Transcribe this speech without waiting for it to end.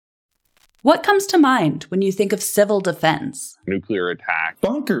What comes to mind when you think of civil defense? Nuclear attack.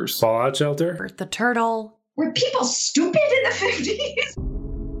 Bunkers. Fallout shelter. Bert the Turtle. Were people stupid in the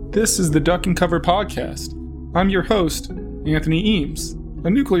 50s? This is the Duck and Cover Podcast. I'm your host, Anthony Eames,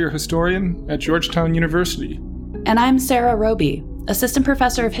 a nuclear historian at Georgetown University. And I'm Sarah Roby, assistant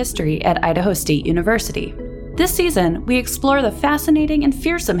professor of history at Idaho State University. This season, we explore the fascinating and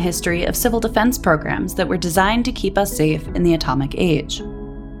fearsome history of civil defense programs that were designed to keep us safe in the atomic age.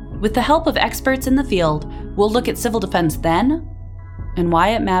 With the help of experts in the field, we'll look at civil defense then and why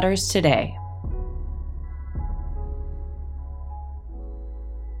it matters today.